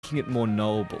making it more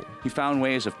knowable. He found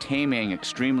ways of taming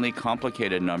extremely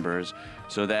complicated numbers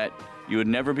so that you would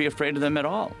never be afraid of them at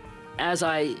all. As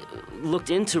I looked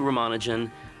into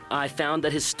Ramanujan, I found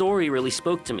that his story really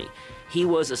spoke to me. He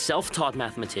was a self-taught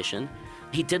mathematician.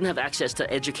 He didn't have access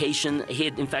to education. He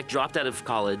had, in fact, dropped out of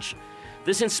college.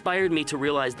 This inspired me to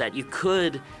realize that you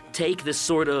could take this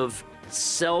sort of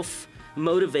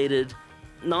self-motivated,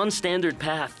 non-standard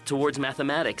path towards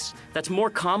mathematics. That's more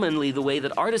commonly the way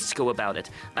that artists go about it.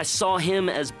 I saw him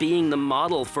as being the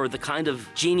model for the kind of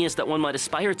genius that one might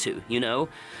aspire to, you know?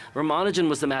 Ramanujan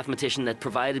was the mathematician that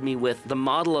provided me with the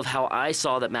model of how I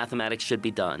saw that mathematics should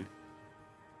be done.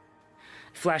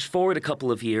 Flash forward a couple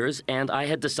of years, and I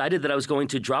had decided that I was going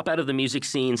to drop out of the music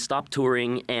scene, stop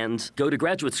touring, and go to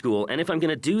graduate school. And if I'm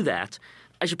going to do that,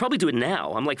 I should probably do it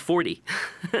now. I'm like 40.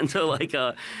 And so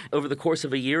over the course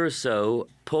of a year or so,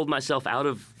 pulled myself out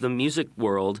of the music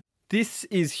world. This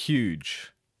is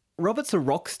huge. Robert's a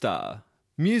rock star.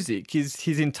 Music is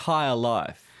his entire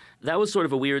life. That was sort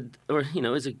of a weird, or, you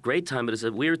know, it was a great time, but it's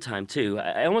a weird time too.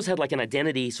 I almost had like an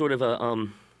identity, sort of a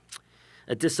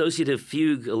dissociative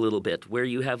fugue a little bit, where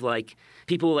you have like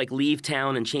people like leave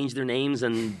town and change their names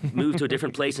and move to a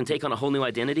different place and take on a whole new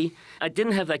identity. I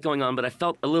didn't have that going on, but I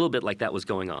felt a little bit like that was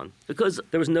going on because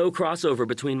there was no crossover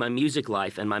between my music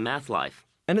life and my math life.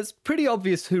 And it's pretty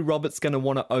obvious who Robert's going to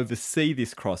want to oversee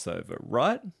this crossover,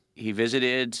 right? He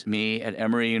visited me at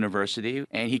Emory University,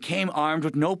 and he came armed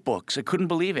with notebooks. I couldn't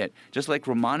believe it. Just like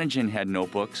Ramanujan had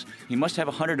notebooks, he must have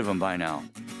 100 of them by now.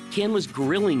 Ken was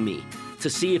grilling me to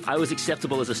see if I was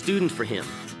acceptable as a student for him.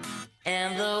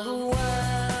 And the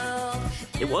world...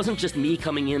 It wasn't just me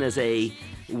coming in as a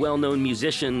well-known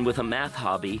musician with a math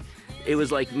hobby. It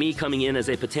was like me coming in as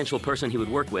a potential person he would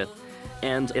work with,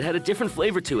 and it had a different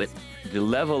flavor to it. The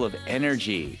level of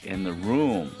energy in the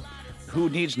room. Who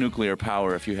needs nuclear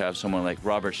power if you have someone like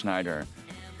Robert Schneider?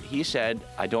 He said,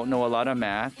 I don't know a lot of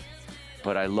math,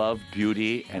 but I love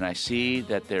beauty, and I see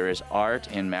that there is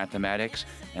art in mathematics,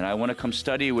 and I want to come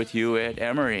study with you at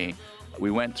Emory.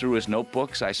 We went through his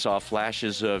notebooks. I saw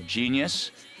flashes of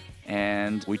genius,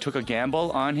 and we took a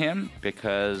gamble on him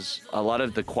because a lot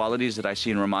of the qualities that I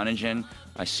see in Ramanujan,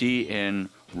 I see in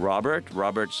Robert.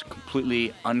 Robert's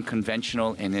completely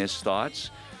unconventional in his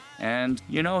thoughts. And,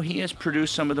 you know, he has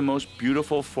produced some of the most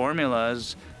beautiful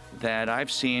formulas that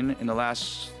I've seen in the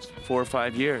last 4 or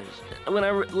 5 years. When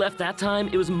I left that time,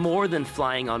 it was more than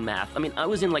flying on math. I mean, I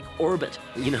was in like orbit,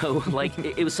 you know, like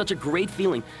it was such a great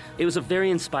feeling. It was a very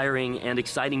inspiring and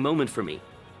exciting moment for me.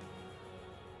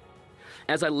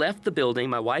 As I left the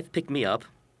building, my wife picked me up,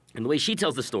 and the way she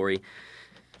tells the story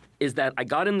is that I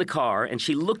got in the car and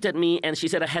she looked at me and she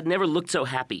said I had never looked so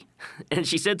happy. And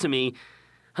she said to me,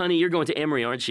 honey, you're going to Emory, aren't you?